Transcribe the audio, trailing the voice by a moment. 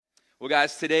Well,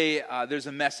 guys, today there's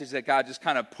a message that God just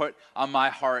kind of put on my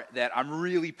heart that I'm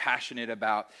really passionate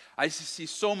about. I just see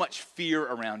so much fear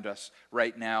around us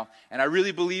right now, and I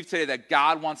really believe today that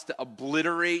God wants to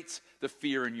obliterate the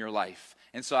fear in your life.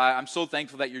 And so I'm so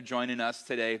thankful that you're joining us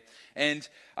today. And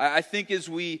I think as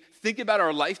we think about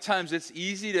our lifetimes, it's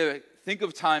easy to think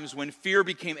of times when fear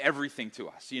became everything to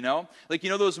us, you know? Like, you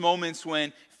know those moments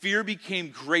when fear became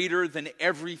greater than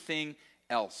everything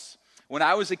else. When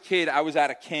I was a kid, I was at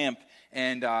a camp,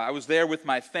 and I was there with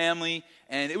my family,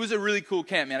 and it was a really cool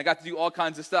camp, man. I got to do all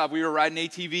kinds of stuff. We were riding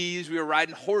ATVs, we were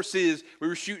riding horses, we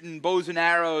were shooting bows and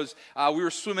arrows, we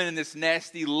were swimming in this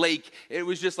nasty lake. It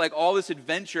was just like all this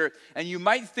adventure, and you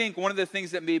might think one of the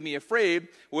things that made me afraid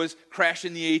was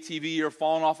crashing the ATV or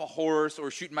falling off a horse or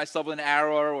shooting myself with an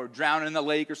arrow or drowning in the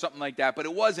lake or something like that, but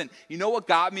it wasn't. You know what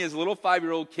got me as a little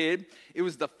 5-year-old kid? It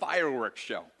was the fireworks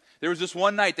show. There was this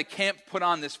one night the camp put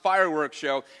on this fireworks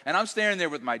show, and I'm standing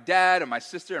there with my dad and my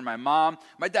sister and my mom.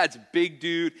 My dad's a big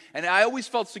dude, and I always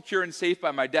felt secure and safe by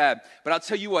my dad. But I'll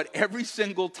tell you what, every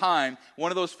single time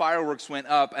one of those fireworks went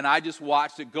up and I just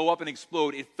watched it go up and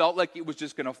explode, it felt like it was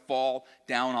just going to fall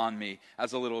down on me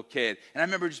as a little kid. And I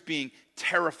remember just being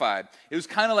terrified. It was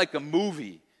kind of like a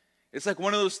movie. It's like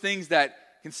one of those things that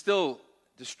can still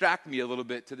distract me a little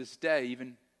bit to this day,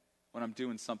 even when I'm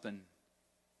doing something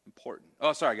important.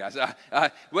 Oh, sorry, guys.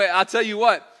 Wait, I'll tell you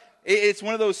what. It's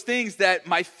one of those things that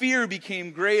my fear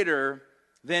became greater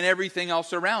than everything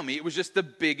else around me. It was just the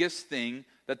biggest thing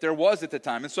that there was at the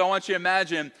time. And so I want you to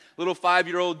imagine a little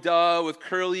 5-year-old Doug with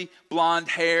curly blonde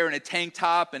hair and a tank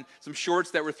top and some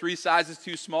shorts that were 3 sizes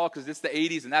too small because it's the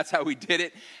 80s and that's how we did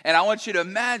it. And I want you to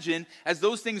imagine as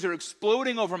those things are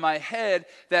exploding over my head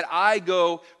that I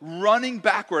go running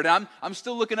backward. I'm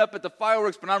still looking up at the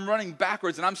fireworks, but I'm running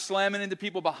backwards and I'm slamming into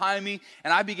people behind me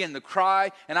and I begin to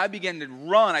cry and I begin to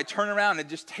run. I turn around and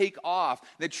just take off.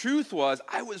 The truth was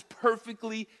I was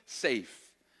perfectly safe.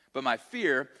 But my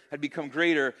fear had become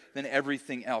greater than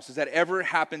everything else. Has that ever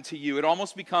happened to you? It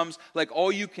almost becomes like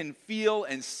all you can feel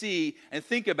and see and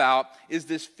think about is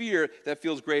this fear that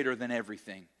feels greater than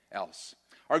everything else.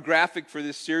 Our graphic for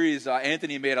this series,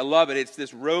 Anthony made, I love it. It's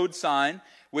this road sign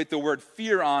with the word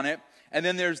fear on it, and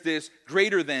then there's this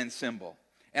greater than symbol.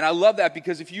 And I love that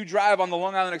because if you drive on the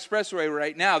Long Island Expressway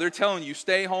right now, they're telling you,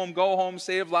 stay home, go home,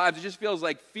 save lives. It just feels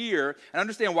like fear. And I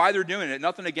understand why they're doing it.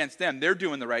 Nothing against them. They're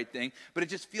doing the right thing. But it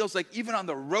just feels like even on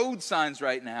the road signs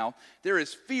right now, there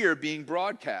is fear being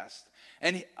broadcast.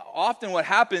 And often what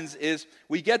happens is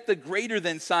we get the greater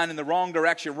than sign in the wrong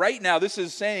direction. Right now, this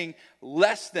is saying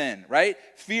less than, right?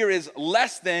 Fear is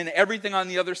less than everything on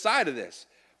the other side of this.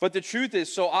 But the truth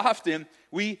is, so often,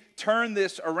 we turn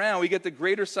this around. We get the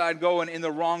greater side going in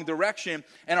the wrong direction,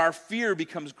 and our fear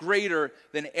becomes greater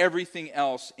than everything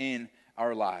else in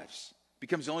our lives. It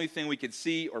becomes the only thing we can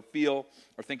see or feel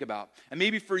or think about. And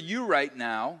maybe for you right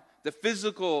now, the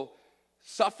physical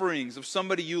sufferings of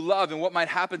somebody you love and what might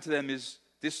happen to them is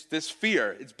this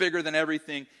fear. It's bigger than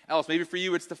everything else. Maybe for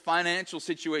you, it's the financial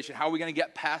situation. How are we going to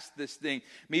get past this thing?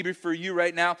 Maybe for you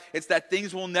right now, it's that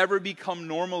things will never become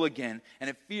normal again.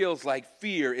 And it feels like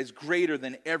fear is greater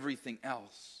than everything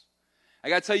else. I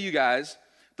got to tell you guys,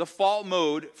 default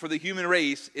mode for the human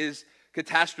race is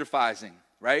catastrophizing,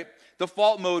 right?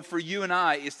 Default mode for you and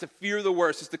I is to fear the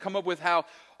worst, is to come up with how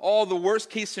all the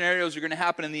worst case scenarios are going to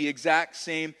happen in the exact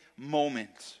same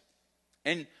moment.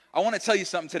 And I want to tell you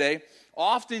something today.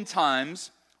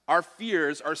 Oftentimes, our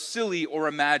fears are silly or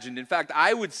imagined. In fact,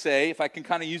 I would say, if I can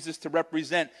kind of use this to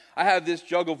represent, I have this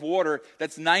jug of water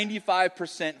that's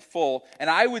 95% full, and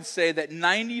I would say that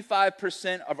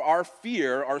 95% of our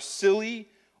fear are silly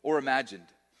or imagined.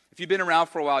 If you've been around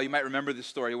for a while, you might remember this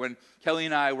story. When Kelly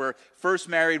and I were first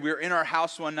married, we were in our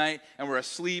house one night, and we're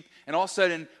asleep, and all of a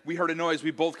sudden, we heard a noise.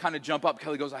 We both kind of jump up.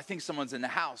 Kelly goes, I think someone's in the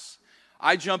house.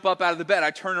 I jump up out of the bed.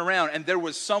 I turn around, and there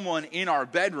was someone in our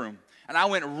bedroom. And I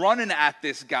went running at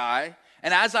this guy,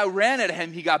 and as I ran at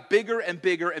him, he got bigger and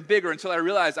bigger and bigger until I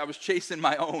realized I was chasing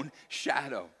my own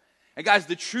shadow. And guys,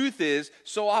 the truth is,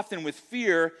 so often with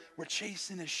fear, we're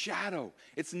chasing a shadow.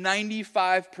 It's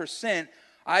 95%,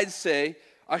 I'd say,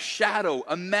 a shadow.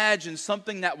 Imagine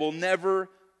something that will never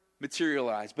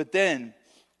materialize. But then,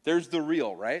 there's the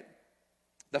real, right?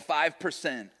 The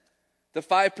 5%. The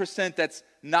 5% that's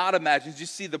not imagined. You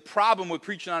see, the problem with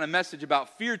preaching on a message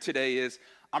about fear today is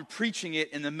I'm preaching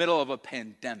it in the middle of a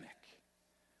pandemic,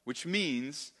 which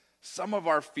means some of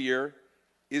our fear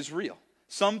is real.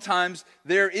 Sometimes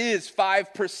there is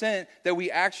 5% that we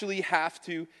actually have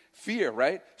to fear,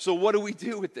 right? So what do we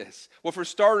do with this? Well, for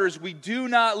starters, we do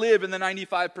not live in the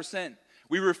 95%.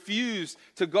 We refuse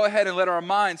to go ahead and let our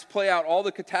minds play out all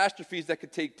the catastrophes that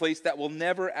could take place that will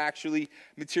never actually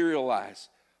materialize.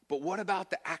 But what about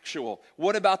the actual?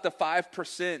 What about the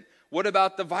 5%? What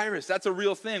about the virus? That's a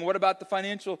real thing. What about the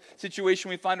financial situation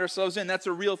we find ourselves in? That's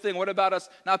a real thing. What about us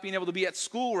not being able to be at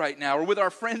school right now or with our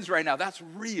friends right now? That's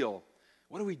real.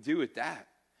 What do we do with that?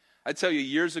 I tell you,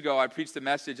 years ago, I preached a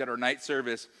message at our night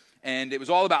service, and it was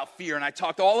all about fear, and I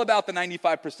talked all about the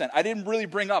 95%. I didn't really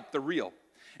bring up the real.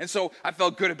 And so I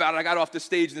felt good about it. I got off the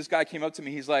stage, and this guy came up to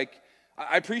me. He's like,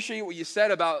 I appreciate what you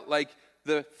said about like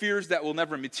the fears that will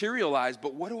never materialize,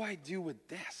 but what do I do with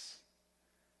this?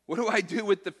 What do I do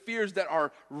with the fears that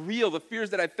are real, the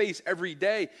fears that I face every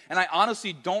day? And I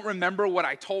honestly don't remember what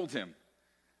I told him.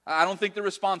 I don't think the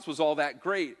response was all that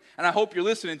great. And I hope you're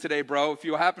listening today, bro, if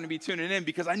you happen to be tuning in,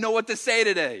 because I know what to say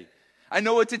today. I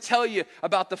know what to tell you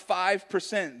about the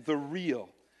 5%, the real.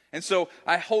 And so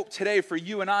I hope today for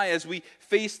you and I, as we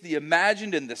face the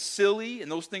imagined and the silly and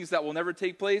those things that will never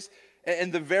take place,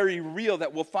 and the very real,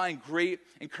 that we'll find great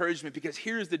encouragement. Because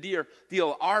here's the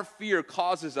deal. Our fear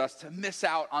causes us to miss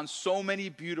out on so many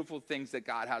beautiful things that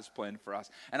God has planned for us.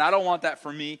 And I don't want that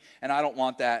for me, and I don't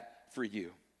want that for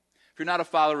you. If you're not a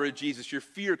follower of Jesus, your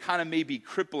fear kind of may be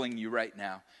crippling you right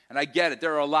now. And I get it.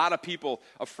 There are a lot of people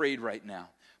afraid right now.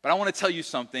 But I want to tell you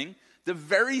something. The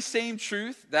very same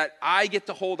truth that I get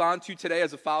to hold on to today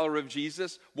as a follower of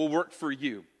Jesus will work for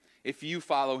you if you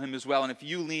follow him as well, and if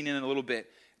you lean in a little bit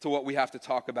to what we have to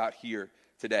talk about here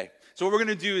today. So what we're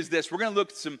going to do is this. We're going to look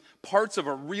at some parts of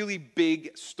a really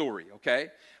big story, okay?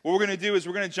 What we're going to do is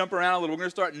we're going to jump around a little. We're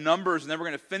going to start in Numbers, and then we're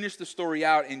going to finish the story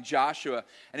out in Joshua.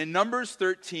 And in Numbers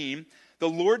 13, the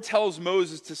Lord tells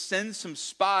Moses to send some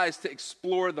spies to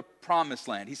explore the promised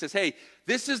land. He says, hey,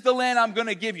 this is the land I'm going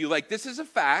to give you. Like, this is a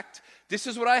fact. This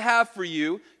is what I have for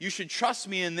you. You should trust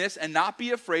me in this and not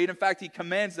be afraid. In fact, he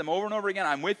commands them over and over again,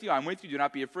 I'm with you, I'm with you. Do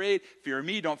not be afraid. Fear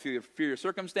me, don't fear your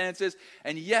circumstances.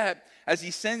 And yet, as he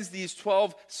sends these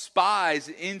 12 spies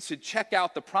in to check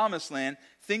out the promised land,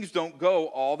 things don't go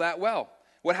all that well.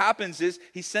 What happens is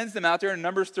he sends them out there. In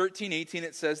Numbers 13:18,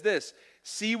 it says this,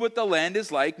 see what the land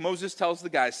is like. Moses tells the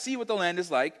guys, see what the land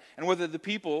is like, and whether the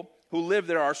people who live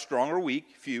there are strong or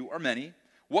weak, few or many.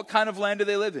 What kind of land do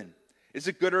they live in? Is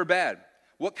it good or bad?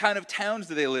 What kind of towns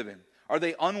do they live in? Are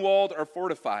they unwalled or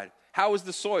fortified? How is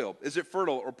the soil? Is it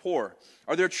fertile or poor?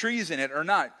 Are there trees in it or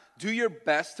not? Do your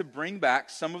best to bring back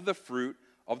some of the fruit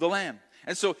of the land.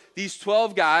 And so these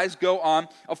 12 guys go on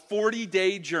a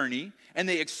 40-day journey, and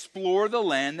they explore the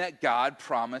land that God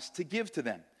promised to give to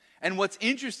them. And what's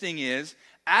interesting is,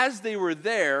 as they were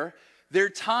there, their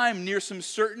time near some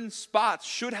certain spots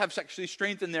should have actually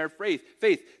strengthened their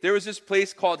faith. There was this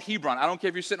place called Hebron. I don't care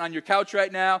if you're sitting on your couch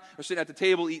right now or sitting at the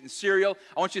table eating cereal.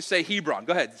 I want you to say Hebron.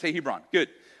 Go ahead, say Hebron. Good.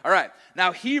 All right.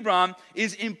 Now, Hebron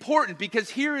is important because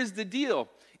here is the deal.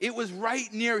 It was right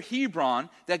near Hebron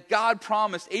that God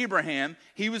promised Abraham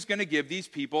he was going to give these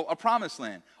people a promised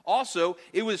land. Also,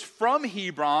 it was from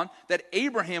Hebron that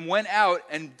Abraham went out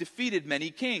and defeated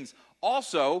many kings.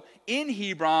 Also, in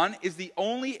Hebron is the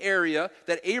only area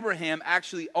that Abraham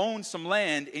actually owned some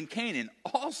land in Canaan.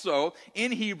 Also,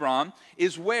 in Hebron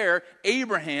is where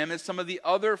Abraham and some of the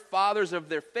other fathers of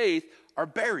their faith are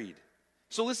buried.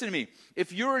 So listen to me.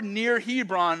 If you're near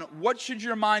Hebron, what should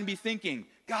your mind be thinking?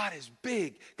 God is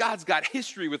big. God's got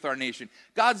history with our nation.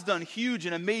 God's done huge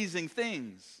and amazing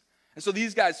things. And so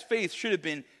these guys' faith should have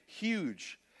been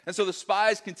huge. And so the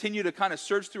spies continue to kind of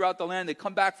search throughout the land. They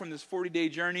come back from this 40-day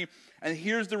journey, and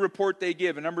here's the report they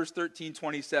give in Numbers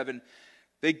 13:27.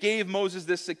 They gave Moses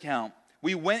this account.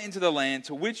 We went into the land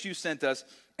to which you sent us,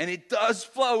 and it does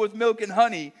flow with milk and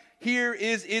honey. Here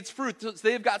is its fruit. So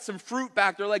they've got some fruit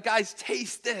back. They're like, guys,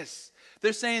 taste this.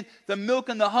 They're saying the milk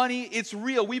and the honey, it's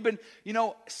real. We've been,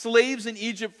 slaves in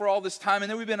Egypt for all this time,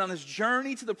 and then we've been on this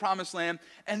journey to the promised land,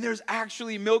 and there's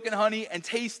actually milk and honey, and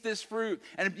taste this fruit.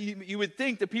 And you would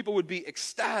think that people would be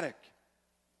ecstatic.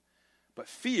 But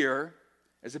fear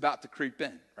is about to creep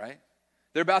in, right?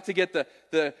 They're about to get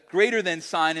the greater than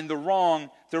sign in the wrong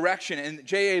direction. And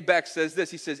J.A. Beck says this.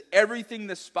 He says, everything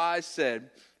the spies said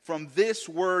from this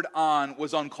word on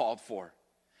was uncalled for.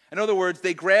 In other words,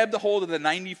 they grabbed a hold of the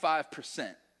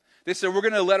 95%. They said, we're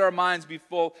going to let our minds be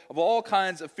full of all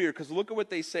kinds of fear. Because look at what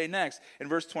they say next in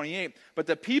verse 28. But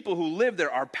the people who live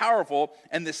there are powerful,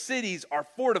 and the cities are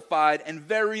fortified and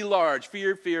very large.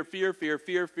 Fear, fear, fear, fear,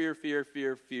 fear, fear, fear,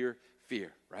 fear, fear,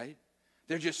 fear, right?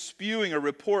 They're just spewing a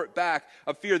report back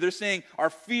of fear. They're saying our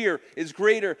fear is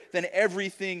greater than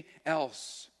everything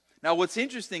else. Now, what's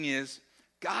interesting is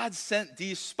God sent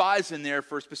these spies in there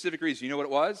for a specific reason. You know what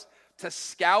it was? To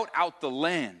scout out the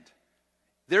land.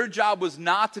 Their job was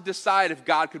not to decide if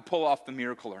God could pull off the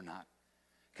miracle or not.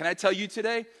 Can I tell you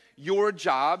today, your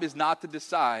job is not to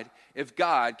decide if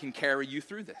God can carry you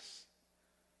through this.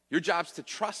 Your job's to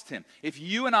trust him. If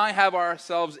you and I have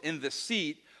ourselves in the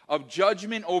seat of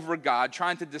judgment over God,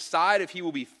 trying to decide if he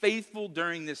will be faithful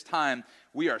during this time,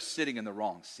 we are sitting in the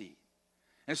wrong seat.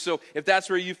 And so if that's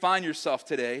where you find yourself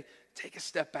today, take a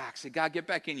step back. Say, God, get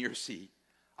back in your seat.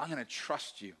 I'm going to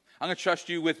trust you. I'm going to trust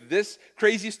you with this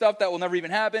crazy stuff that will never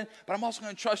even happen, but I'm also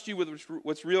going to trust you with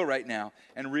what's real right now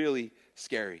and really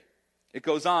scary. It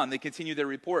goes on. They continue their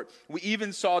report. We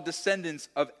even saw descendants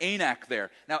of Anak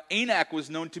there. Now, Anak was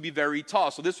known to be very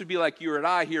tall. So this would be like you and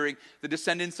I hearing the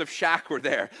descendants of Shaq were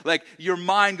there. Like your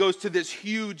mind goes to this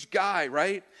huge guy,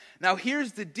 right? Now,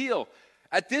 here's the deal.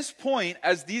 At this point,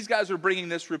 as these guys are bringing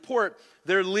this report,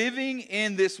 they're living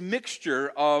in this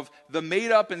mixture of the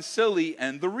made up and silly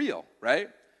and the real, right?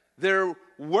 There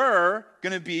were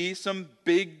going to be some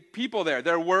big people there.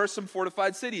 There were some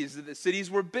fortified cities. The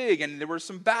cities were big and there were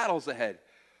some battles ahead.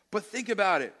 But think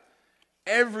about it.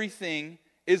 Everything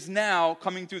is now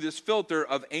coming through this filter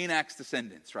of Anak's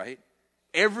descendants, right?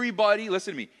 Everybody,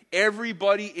 listen to me,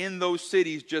 everybody in those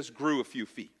cities just grew a few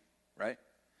feet, right?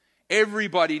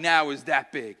 Everybody now is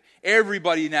that big.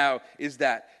 Everybody now is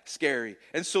that scary.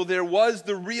 And so there was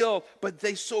the real, but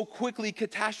they so quickly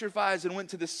catastrophized and went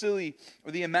to the silly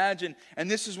or the imagined.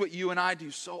 And this is what you and I do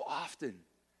so often,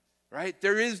 right?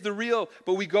 There is the real,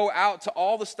 but we go out to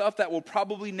all the stuff that will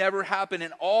probably never happen.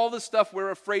 And all the stuff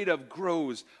we're afraid of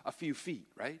grows a few feet,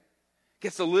 right?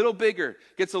 Gets a little bigger,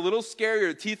 gets a little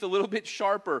scarier, teeth a little bit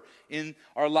sharper in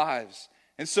our lives.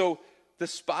 And so the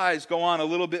spies go on a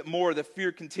little bit more. The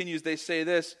fear continues. They say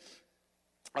this.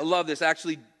 I love this.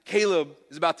 Actually, Caleb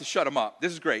is about to shut them up.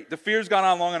 This is great. The fear's gone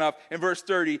on long enough. In verse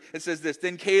 30, it says this.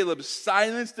 Then Caleb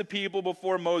silenced the people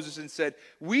before Moses and said,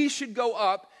 we should go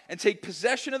up and take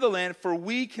possession of the land, for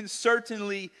we can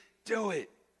certainly do it.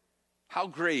 How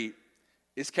great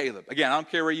is Caleb? Again, I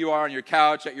don't care where you are on your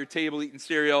couch, at your table, eating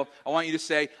cereal. I want you to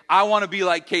say, I want to be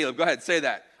like Caleb. Go ahead, say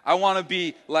that. I want to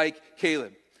be like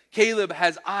Caleb. Caleb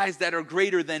has eyes that are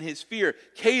greater than his fear.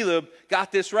 Caleb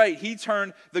got this right. He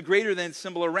turned the greater than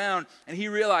symbol around, and he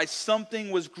realized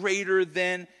something was greater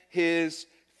than his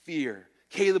fear.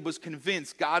 Caleb was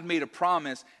convinced God made a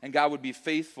promise, and God would be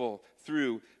faithful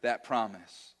through that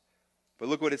promise. But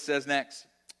look what it says next.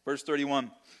 Verse 31.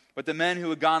 But the men who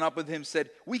had gone up with him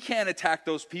said, we can't attack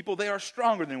those people. They are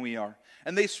stronger than we are.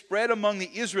 And they spread among the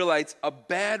Israelites a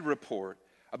bad report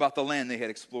about the land they had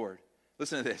explored.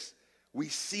 Listen to this. We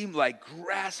seemed like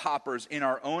grasshoppers in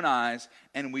our own eyes,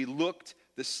 and we looked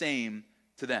the same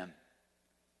to them.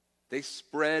 They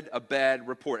spread a bad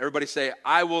report. Everybody say,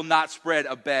 I will not spread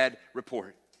a bad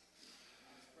report.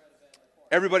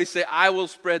 Everybody say, I will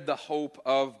spread the hope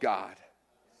of God.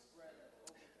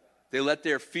 They let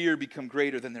their fear become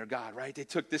greater than their God, right? They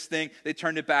took this thing, they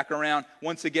turned it back around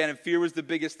once again, and fear was the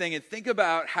biggest thing. And think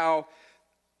about how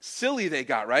silly they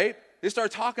got, right? They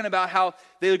start talking about how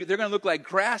they're going to look like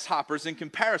grasshoppers in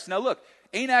comparison. Now look,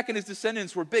 Anak and his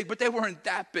descendants were big, but they weren't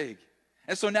that big.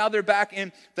 And so now they're back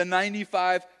in the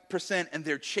 95%, and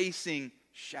they're chasing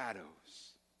shadows.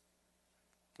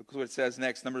 Look what it says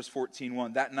next, Numbers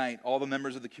 14:1. That night, all the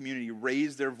members of the community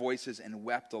raised their voices and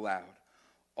wept aloud.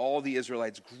 All the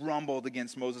Israelites grumbled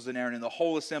against Moses and Aaron, and the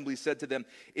whole assembly said to them,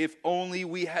 if only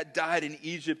we had died in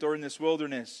Egypt or in this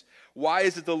wilderness. Why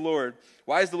is the Lord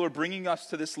bringing us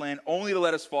to this land only to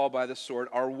let us fall by the sword?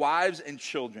 Our wives and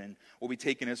children will be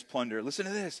taken as plunder. Listen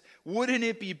to this. Wouldn't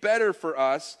it be better for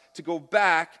us to go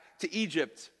back to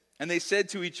Egypt? And they said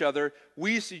to each other,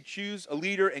 we should choose a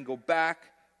leader and go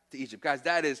back to Egypt. Guys,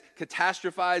 that is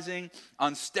catastrophizing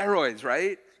on steroids,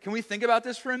 right? Can we think about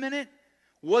this for a minute?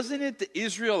 Wasn't it the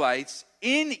Israelites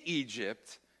in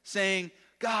Egypt saying,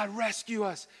 God, rescue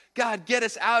us. God, get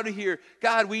us out of here.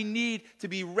 God, we need to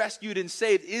be rescued and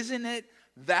saved. Isn't it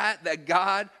that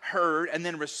God heard and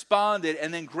then responded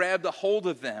and then grabbed a hold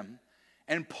of them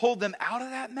and pulled them out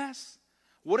of that mess?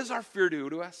 What does our fear do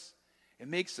to us? It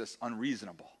makes us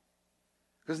unreasonable.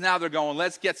 Because now they're going,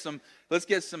 let's get some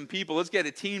people, let's get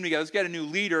a team together, let's get a new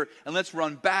leader, and let's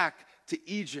run back to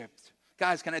Egypt.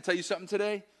 Guys, can I tell you something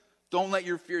today? Don't let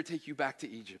your fear take you back to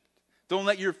Egypt. Don't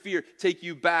let your fear take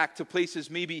you back to places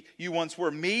maybe you once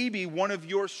were. Maybe one of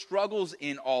your struggles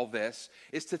in all this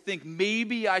is to think,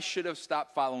 maybe I should have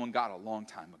stopped following God a long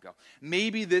time ago.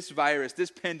 Maybe this virus,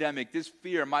 this pandemic, this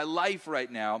fear, my life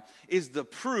right now is the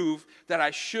proof that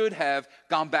I should have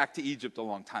gone back to Egypt a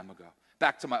long time ago.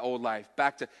 Back to my old life,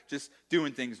 back to just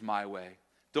doing things my way.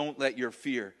 Don't let your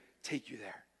fear take you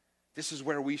there. This is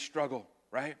where we struggle,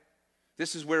 right?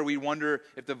 This is where we wonder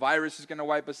if the virus is going to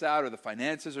wipe us out, or the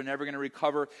finances are never going to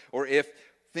recover, or if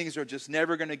things are just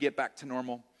never going to get back to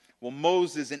normal. Well,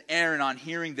 Moses and Aaron, on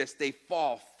hearing this, they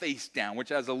fall face down,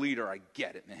 which as a leader, I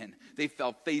get it, man. They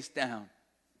fell face down.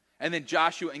 And then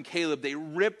Joshua and Caleb, they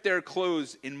ripped their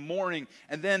clothes in mourning.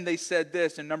 And then they said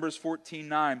this in Numbers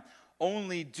 14:9,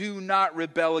 only do not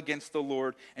rebel against the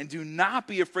Lord and do not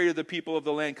be afraid of the people of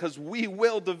the land, because we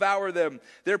will devour them.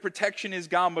 Their protection is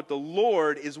gone, but the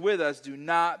Lord is with us. Do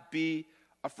not be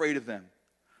afraid of them.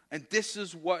 And this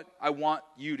is what I want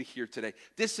you to hear today.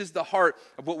 This is the heart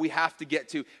of what we have to get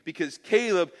to, because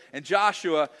Caleb and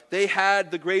Joshua, they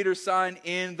had the greater sign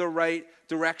in the right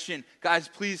direction. Guys,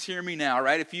 please hear me now,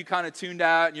 right? If you kind of tuned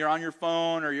out and you're on your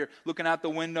phone or you're looking out the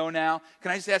window now,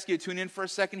 can I just ask you to tune in for a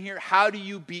second here? How do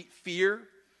you beat fear?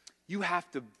 You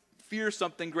have to fear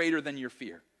something greater than your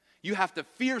fear. You have to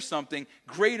fear something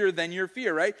greater than your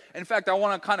fear, right? In fact, I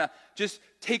want to kind of just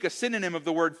take a synonym of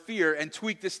the word fear and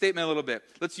tweak this statement a little bit.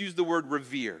 Let's use the word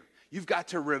revere. You've got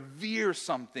to revere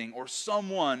something or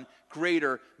someone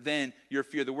greater than your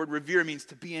fear. The word revere means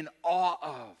to be in awe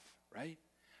of, right?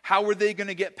 How were they going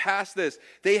to get past this?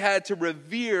 They had to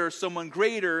revere someone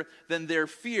greater than their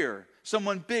fear,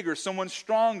 someone bigger, someone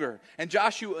stronger. And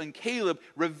Joshua and Caleb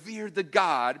revered the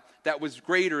God that was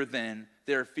greater than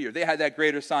their fear. They had that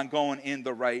greater sign going in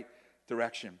the right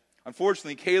direction.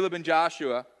 Unfortunately, Caleb and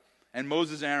Joshua and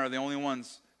Moses and Aaron are the only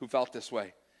ones who felt this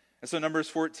way. And so Numbers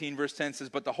 14 verse 10 says,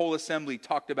 but the whole assembly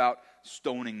talked about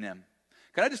stoning them.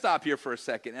 Can I just stop here for a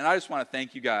second? And I just want to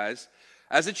thank you guys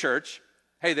as a church.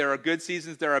 Hey, there are good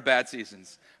seasons, there are bad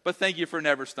seasons. But thank you for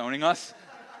never stoning us.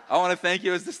 I want to thank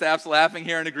you as the staff's laughing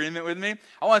here in agreement with me.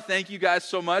 I want to thank you guys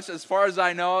so much. As far as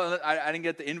I know, I didn't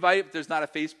get the invite, but there's not a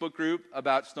Facebook group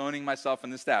about stoning myself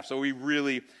and the staff. So we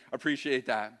really appreciate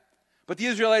that. But the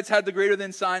Israelites had the greater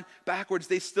than sign backwards.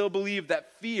 They still believed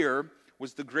that fear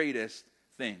was the greatest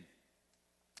thing.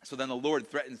 So then the Lord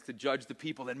threatens to judge the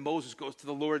people. Then Moses goes to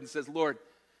the Lord and says, Lord,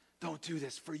 don't do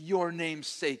this for your name's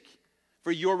sake.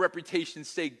 For your reputation's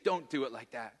sake, don't do it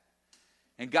like that.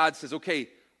 And God says, okay,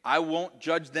 I won't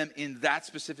judge them in that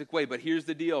specific way, but here's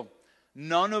the deal.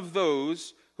 None of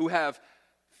those who have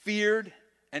feared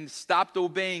and stopped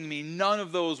obeying me, none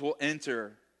of those will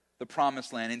enter the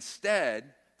promised land. Instead,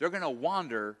 they're going to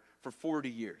wander for 40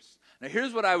 years. Now,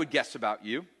 here's what I would guess about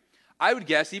you. I would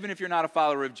guess, even if you're not a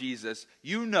follower of Jesus,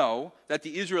 you know that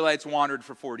the Israelites wandered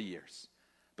for 40 years.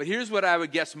 But here's what I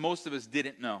would guess most of us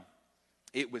didn't know.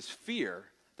 It was fear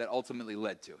that ultimately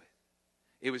led to it.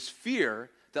 It was fear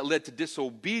that led to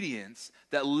disobedience,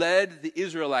 that led the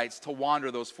Israelites to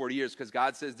wander those 40 years, because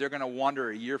God says they're going to wander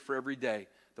a year for every day.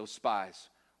 Those spies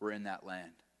were in that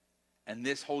land. And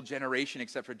this whole generation,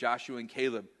 except for Joshua and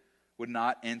Caleb, would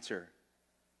not enter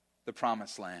the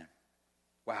promised land.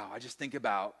 Wow, I just think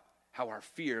about how our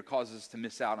fear causes us to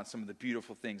miss out on some of the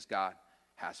beautiful things God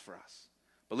has for us.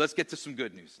 But let's get to some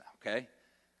good news now, okay?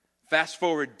 Fast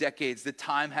forward decades, the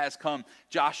time has come.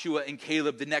 Joshua and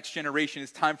Caleb, the next generation,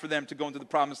 it's time for them to go into the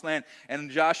promised land. And in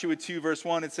Joshua 2 verse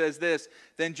 1, it says this,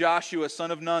 then Joshua,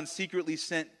 son of Nun, secretly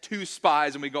sent 2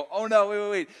 spies. And we go, oh no,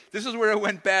 wait. This is where it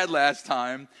went bad last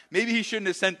time. Maybe he shouldn't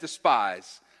have sent the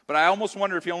spies. But I almost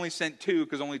wonder if he only sent 2,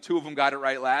 because only 2 of them got it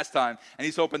right last time. And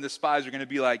he's hoping the spies are going to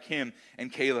be like him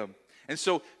and Caleb. And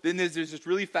so then there's this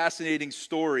really fascinating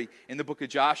story in the book of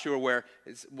Joshua where,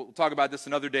 we'll talk about this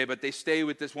another day, but they stay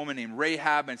with this woman named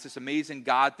Rahab, and it's this amazing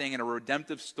God thing and a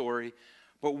redemptive story.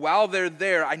 But while they're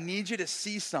there, I need you to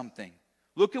see something.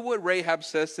 Look at what Rahab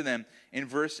says to them in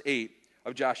verse 8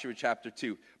 of Joshua chapter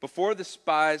 2. Before the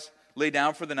spies lay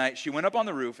down for the night, she went up on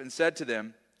the roof and said to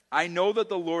them, I know that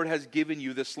the Lord has given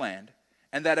you this land,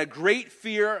 and that a great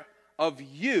fear of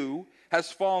you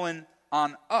has fallen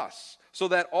on us, so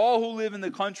that all who live in the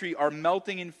country are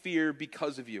melting in fear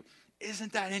because of you.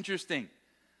 Isn't that interesting?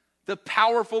 The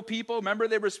powerful people, remember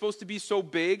they were supposed to be so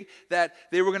big that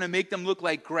they were going to make them look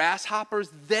like grasshoppers?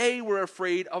 They were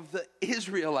afraid of the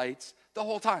Israelites the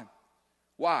whole time.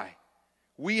 Why?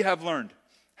 We have learned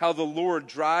how the Lord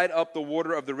dried up the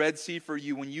water of the Red Sea for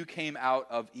you when you came out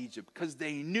of Egypt, because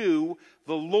they knew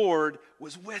the Lord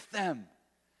was with them.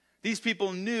 These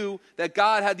people knew that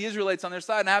God had the Israelites on their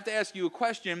side. And I have to ask you a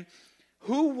question.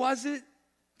 Who was it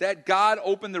that God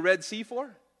opened the Red Sea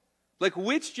for? Like,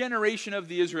 which generation of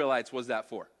the Israelites was that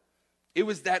for? It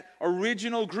was that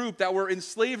original group that were in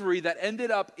slavery that ended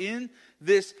up in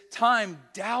this time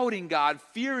doubting God,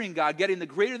 fearing God, getting the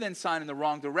greater than sign in the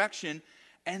wrong direction.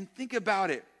 And think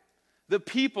about it. The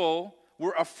people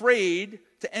were afraid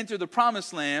to enter the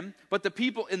promised land, but the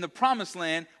people in the promised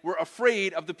land were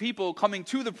afraid of the people coming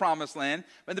to the promised land,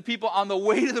 and the people on the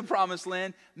way to the promised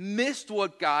land missed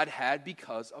what God had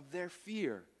because of their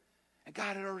fear. And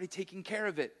God had already taken care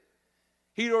of it.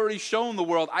 He'd already shown the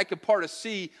world, I could part a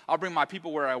sea, I'll bring my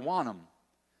people where I want them.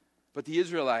 But the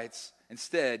Israelites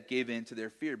instead gave in to their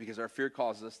fear, because our fear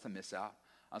causes us to miss out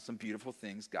on some beautiful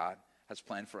things God has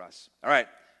planned for us. All right,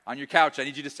 on your couch, I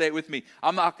need you to say it with me.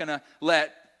 I'm not going to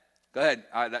let, go ahead,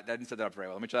 I didn't set that up very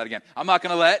well. Let me try that again. I'm not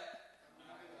going to let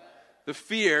the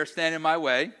fear stand in my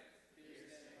way.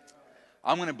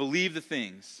 I'm going to believe the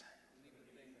things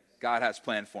God has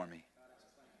planned for me.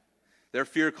 Their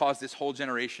fear caused this whole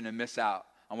generation to miss out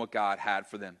on what God had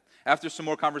for them. After some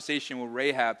more conversation with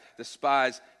Rahab, the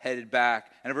spies headed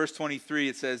back. And in verse 23,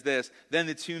 it says this: Then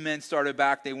the two men started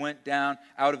back. They went down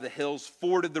out of the hills,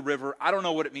 forded the river. I don't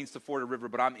know what it means to ford a river,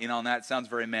 but I'm in on that. It sounds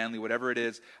very manly. Whatever it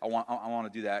is, I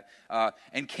want to do that.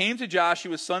 And came to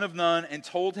Joshua, son of Nun, and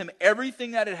told him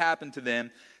everything that had happened to them.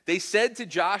 They said to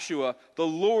Joshua, the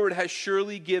Lord has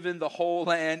surely given the whole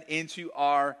land into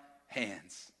our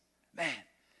hands. Man,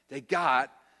 they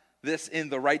got this in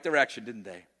the right direction, didn't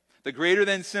they? The greater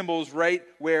than symbol's right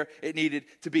where it needed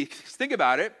to be. Think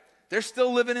about it. They're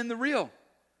still living in the real.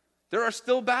 There are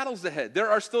still battles ahead. There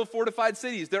are still fortified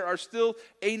cities. There are still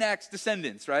Anak's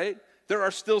descendants, right? There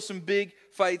are still some big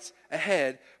fights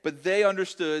ahead. But they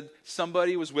understood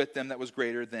somebody was with them that was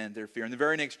greater than their fear. In the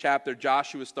very next chapter,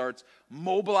 Joshua starts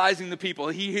mobilizing the people.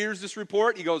 He hears this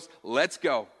report. He goes, let's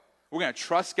go. We're going to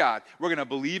trust God. We're going to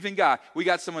believe in God. We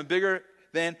got someone bigger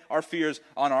than our fears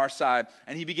on our side.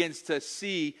 And he begins to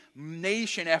see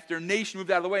nation after nation moved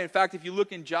out of the way. In fact, if you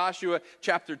look in Joshua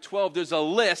chapter 12, there's a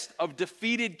list of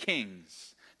defeated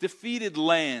kings, defeated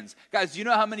lands. Guys, do you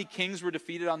know how many kings were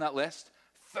defeated on that list?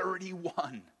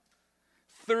 31.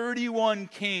 31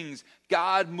 kings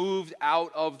God moved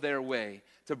out of their way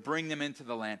to bring them into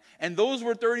the land. And those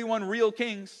were 31 real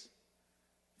kings,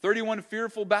 31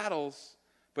 fearful battles.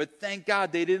 But thank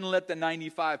God they didn't let the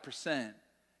 95%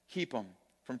 keep them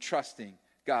from trusting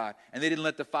God. And they didn't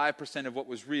let the 5% of what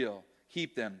was real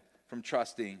keep them from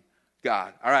trusting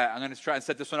God. All right, I'm going to try and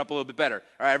set this one up a little bit better.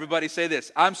 All right, everybody say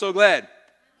this. I'm so glad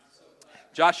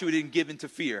Joshua didn't give in to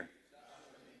fear,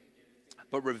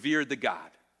 but revered the God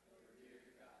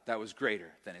that was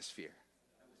greater than his fear.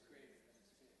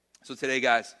 So today,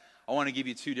 guys, I want to give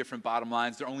you two different bottom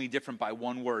lines. They're only different by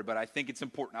one word, but I think it's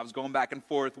important. I was going back and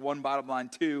forth, one bottom line,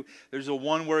 two. There's a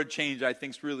one-word change I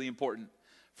think is really important.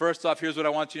 First off, here's what I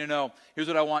want you to know. Here's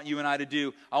what I want you and I to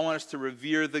do. I want us to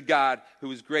revere the God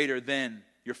who is greater than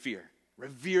your fear.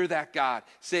 Revere that God.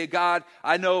 Say, God,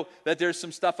 I know that there's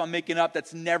some stuff I'm making up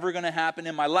that's never going to happen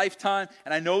in my lifetime,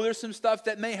 and I know there's some stuff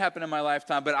that may happen in my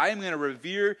lifetime, but I am going to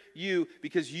revere you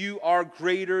because you are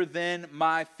greater than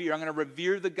my fear. I'm going to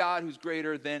revere the God who's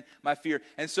greater than my fear.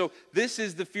 And so this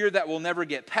is the fear that will never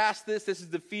get past this. This is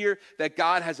the fear that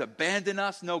God has abandoned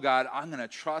us. No, God, I'm going to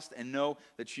trust and know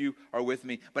that you are with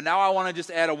me. But now I want to just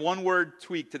add a one-word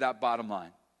tweak to that bottom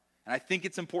line, and I think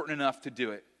it's important enough to do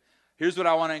it. Here's what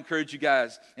I want to encourage you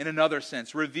guys in another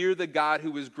sense. Revere the God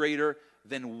who is greater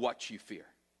than what you fear.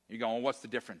 You're going, well, what's the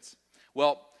difference?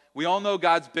 Well, we all know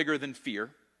God's bigger than fear,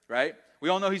 right? We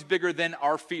all know he's bigger than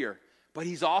our fear. But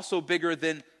he's also bigger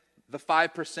than the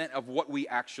 5% of what we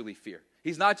actually fear.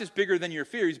 He's not just bigger than your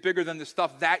fear. He's bigger than the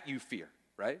stuff that you fear,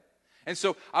 right? And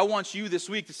so I want you this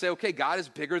week to say, okay, God is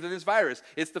bigger than this virus.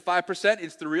 It's the 5%.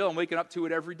 It's the real. I'm waking up to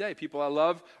it every day. People I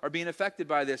love are being affected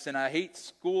by this, and I hate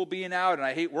school being out, and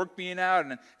I hate work being out,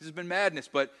 and this has been madness.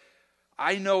 But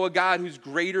I know a God who's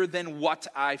greater than what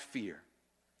I fear.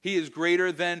 He is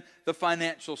greater than the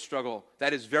financial struggle.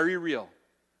 That is very real,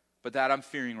 but that I'm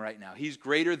fearing right now. He's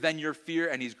greater than your fear,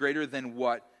 and he's greater than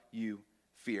what you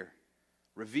fear.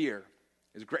 Revere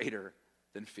is greater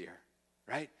than fear.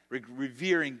 Right?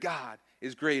 Revering God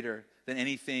is greater than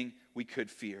anything we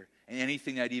could fear and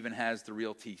anything that even has the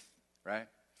real teeth, right?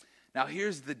 Now,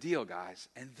 here's the deal, guys,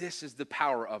 and this is the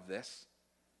power of this.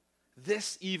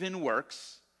 This even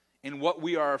works in what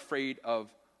we are afraid of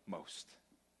most,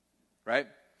 right?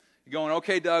 You're going,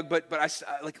 okay, Doug, but I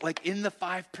like in the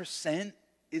 5%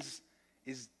 is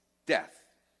death.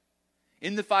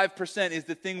 In the 5% is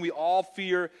the thing we all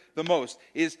fear the most,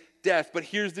 is death. But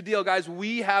here's the deal, guys.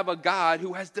 We have a God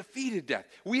who has defeated death.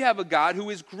 We have a God who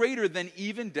is greater than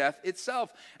even death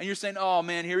itself. And you're saying, oh,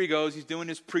 man, here he goes. He's doing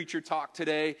his preacher talk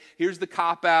today. Here's the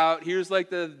cop-out. Here's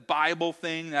like the Bible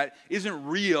thing that isn't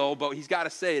real, but he's got to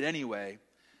say it anyway.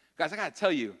 Guys, I got to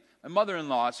tell you, my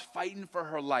mother-in-law is fighting for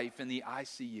her life in the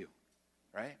ICU,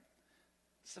 right?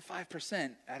 It's the 5%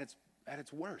 at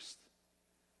its worst.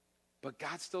 But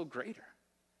God's still greater.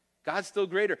 God's still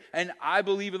greater. And I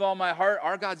believe with all my heart,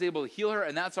 our God's able to heal her,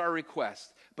 and that's our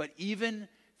request. But even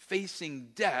facing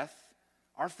death,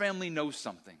 our family knows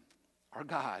something. Our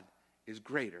God is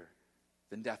greater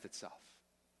than death itself.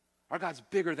 Our God's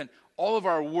bigger than all of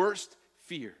our worst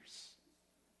fears,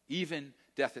 even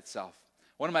death itself.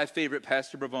 One of my favorite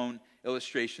Pastor Bravone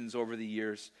illustrations over the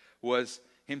years was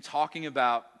him talking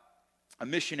about a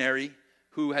missionary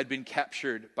who had been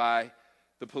captured by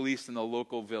the police in the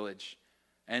local village.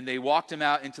 And they walked him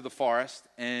out into the forest,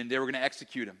 and they were going to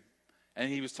execute him. And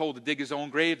he was told to dig his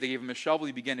own grave. They gave him a shovel.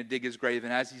 He began to dig his grave.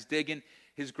 And as he's digging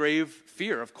his grave,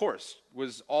 fear, of course,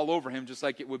 was all over him, just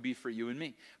like it would be for you and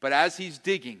me. But as he's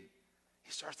digging,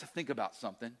 he starts to think about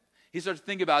something. He starts to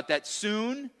think about that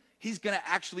soon he's going to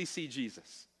actually see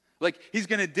Jesus. Like, he's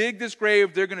going to dig this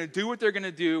grave. They're going to do what they're going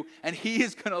to do. And he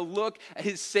is going to look at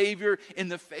his Savior in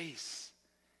the face.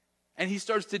 And he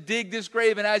starts to dig this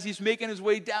grave, and as he's making his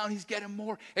way down, he's getting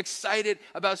more excited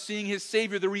about seeing his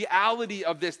Savior, the reality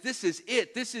of this. This is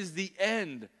it. This is the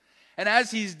end. And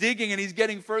as he's digging and he's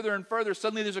getting further and further,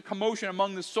 suddenly there's a commotion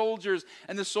among the soldiers,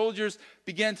 and the soldiers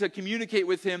begin to communicate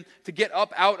with him to get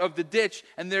up out of the ditch,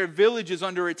 and their village is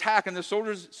under attack, and the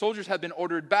soldiers have been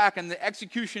ordered back, and the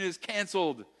execution is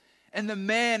canceled. And the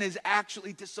man is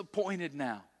actually disappointed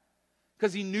now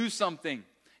because he knew something.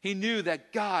 He knew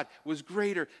that God was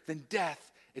greater than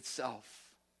death itself.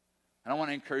 And I want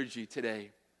to encourage you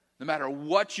today, no matter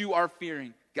what you are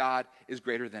fearing, God is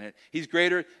greater than it. He's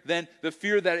greater than the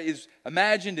fear that is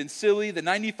imagined and silly, the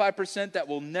 95% that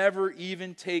will never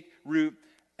even take root.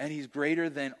 And he's greater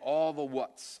than all the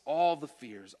whats, all the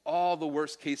fears, all the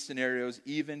worst case scenarios,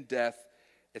 even death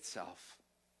itself.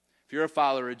 If you're a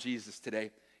follower of Jesus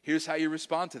today, here's how you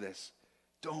respond to this.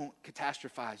 Don't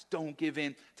catastrophize. Don't give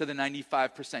in to the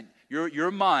 95%.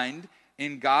 Your mind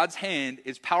in God's hand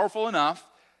is powerful enough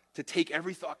to take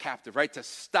every thought captive, right? To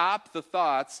stop the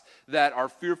thoughts that are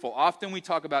fearful. Often we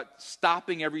talk about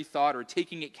stopping every thought or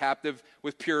taking it captive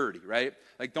with purity, right?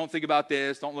 Like, don't think about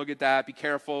this, don't look at that, be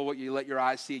careful what you let your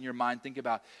eyes see and your mind think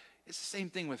about. It's the same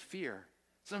thing with fear.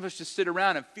 Some of us just sit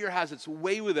around and fear has its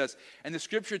way with us. And the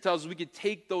scripture tells us we could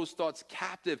take those thoughts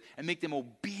captive and make them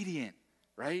obedient,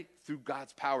 right? Through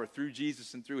God's power, through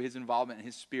Jesus, and through his involvement and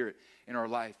his Spirit in our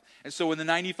life. And so when the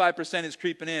 95% is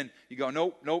creeping in, you go,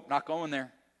 nope, not going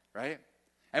there, right?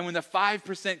 And when the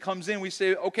 5% comes in, we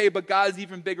say, okay, but God's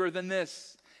even bigger than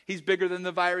this. He's bigger than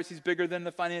the virus. He's bigger than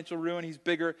the financial ruin. He's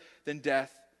bigger than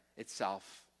death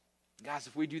itself. Guys,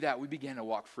 if we do that, we begin to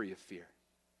walk free of fear.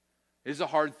 It is a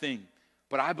hard thing,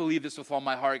 but I believe this with all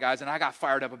my heart, guys, and I got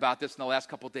fired up about this in the last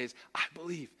couple of days. I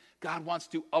believe God wants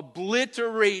to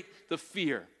obliterate the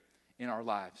fear in our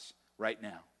lives right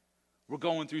now. We're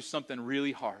going through something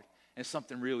really hard and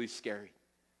something really scary.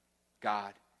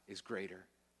 God is greater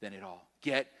than it all.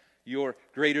 Get your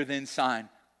greater than sign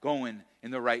going in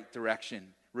the right direction.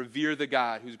 Revere the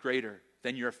God who's greater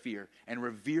than your fear, and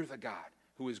revere the God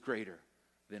who is greater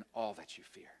than all that you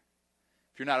fear.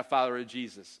 If you're not a follower of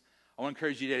Jesus, I want to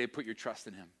encourage you today to put your trust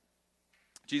in him.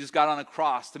 Jesus got on a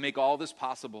cross to make all this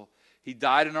possible. He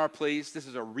died in our place. This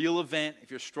is a real event.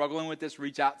 If you're struggling with this,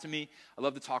 reach out to me. I'd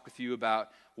love to talk with you about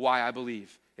why I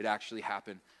believe it actually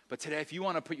happened. But today, if you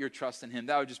want to put your trust in him,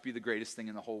 that would just be the greatest thing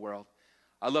in the whole world.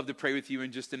 I'd love to pray with you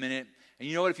in just a minute. And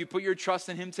you know what? If you put your trust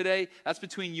in him today, that's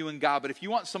between you and God. But if you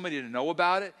want somebody to know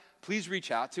about it, please reach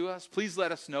out to us. Please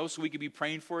let us know so we can be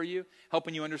praying for you,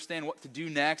 helping you understand what to do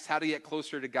next, how to get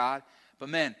closer to God. But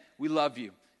man, we love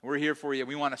you. We're here for you.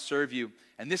 We want to serve you.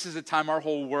 And this is a time our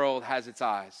whole world has its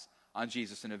eyes on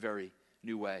Jesus in a very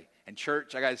new way. And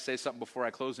church, I got to say something before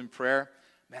I close in prayer.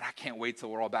 Man, I can't wait till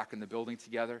we're all back in the building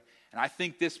together. And I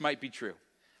think this might be true.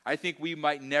 I think we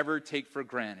might never take for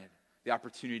granted the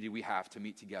opportunity we have to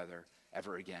meet together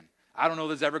ever again. I don't know if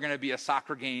there's ever going to be a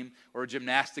soccer game or a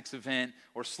gymnastics event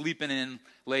or sleeping in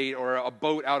late or a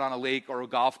boat out on a lake or a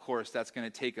golf course that's going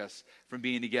to take us from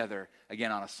being together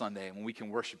again on a Sunday when we can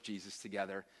worship Jesus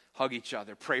together, hug each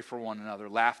other, pray for one another,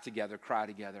 laugh together, cry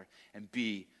together, and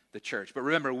be the church. But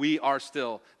remember, we are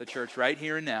still the church right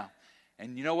here and now.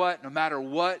 And you know what? No matter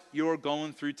what you're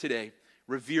going through today,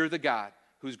 revere the God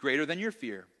who's greater than your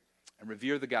fear, and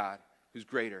revere the God who's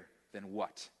greater than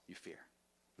what you fear.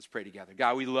 Let's pray together.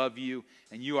 God, we love you,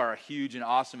 and you are a huge and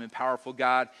awesome and powerful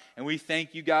God. And we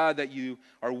thank you, God, that you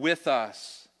are with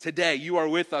us today. You are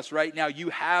with us right now. You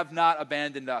have not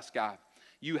abandoned us, God.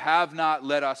 You have not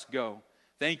let us go.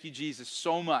 Thank you, Jesus,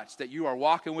 so much that you are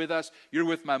walking with us. You're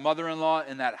with my mother-in-law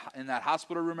in that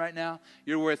hospital room right now.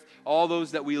 You're with all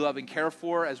those that we love and care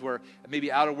for as we're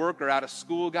maybe out of work or out of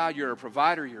school, God. You're a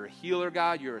provider. You're a healer,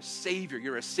 God. You're a savior.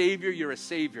 You're a savior. You're a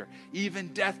savior. Even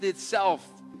death itself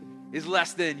is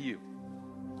less than you.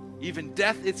 Even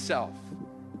death itself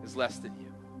is less than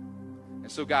you.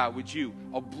 And so, God, would you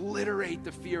obliterate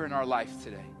the fear in our life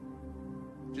today?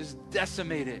 Just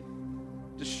decimate it.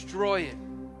 Destroy it.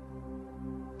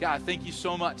 God, thank you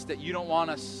so much that you don't want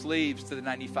us slaves to the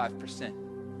 95%.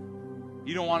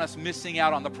 You don't want us missing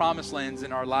out on the promised lands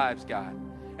in our lives, God,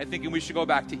 and thinking we should go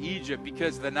back to Egypt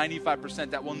because of the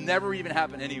 95% that will never even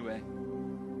happen anyway.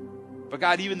 But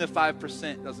God, even the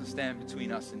 5% doesn't stand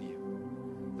between us and you.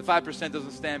 The 5%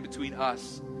 doesn't stand between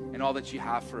us and all that you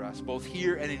have for us, both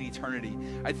here and in eternity.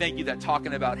 I thank you that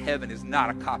talking about heaven is not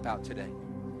a cop-out today.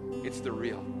 It's the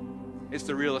real. It's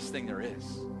the realest thing there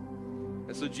is.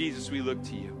 And so, Jesus, we look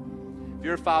to you. If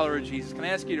you're a follower of Jesus, can I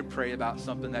ask you to pray about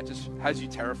something that just has you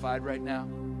terrified right now?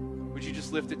 Would you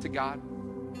just lift it to God?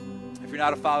 If you're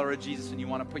not a follower of Jesus and you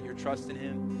want to put your trust in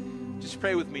him, just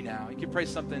pray with me now. You can pray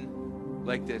something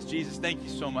like this. Jesus, thank you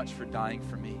so much for dying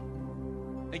for me.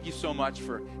 Thank you so much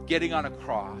for getting on a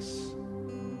cross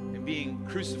and being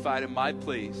crucified in my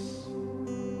place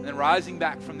and then rising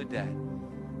back from the dead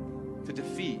to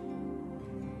defeat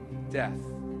death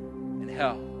and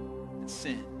hell and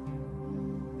sin.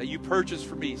 That you purchased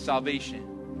for me salvation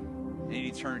and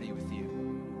eternity with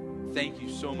you. Thank you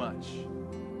so much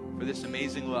for this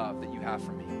amazing love that you have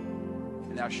for me.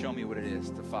 And now show me what it is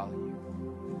to follow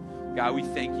you. God, we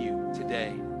thank you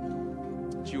today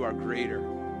that you are greater,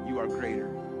 you are greater,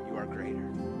 you are greater.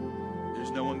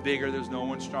 There's no one bigger, there's no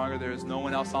one stronger, there is no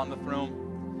one else on the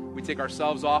throne. We take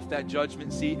ourselves off that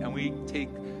judgment seat and we take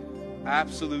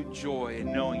absolute joy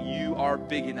in knowing you are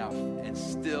big enough and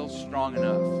still strong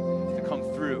enough to come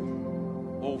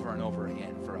through over and over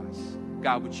again for us.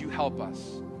 God, would you help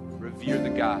us revere the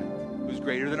God who's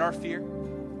greater than our fear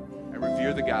and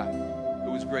revere the God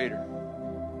who is greater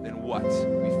than what we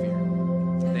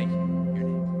fear. Thank you.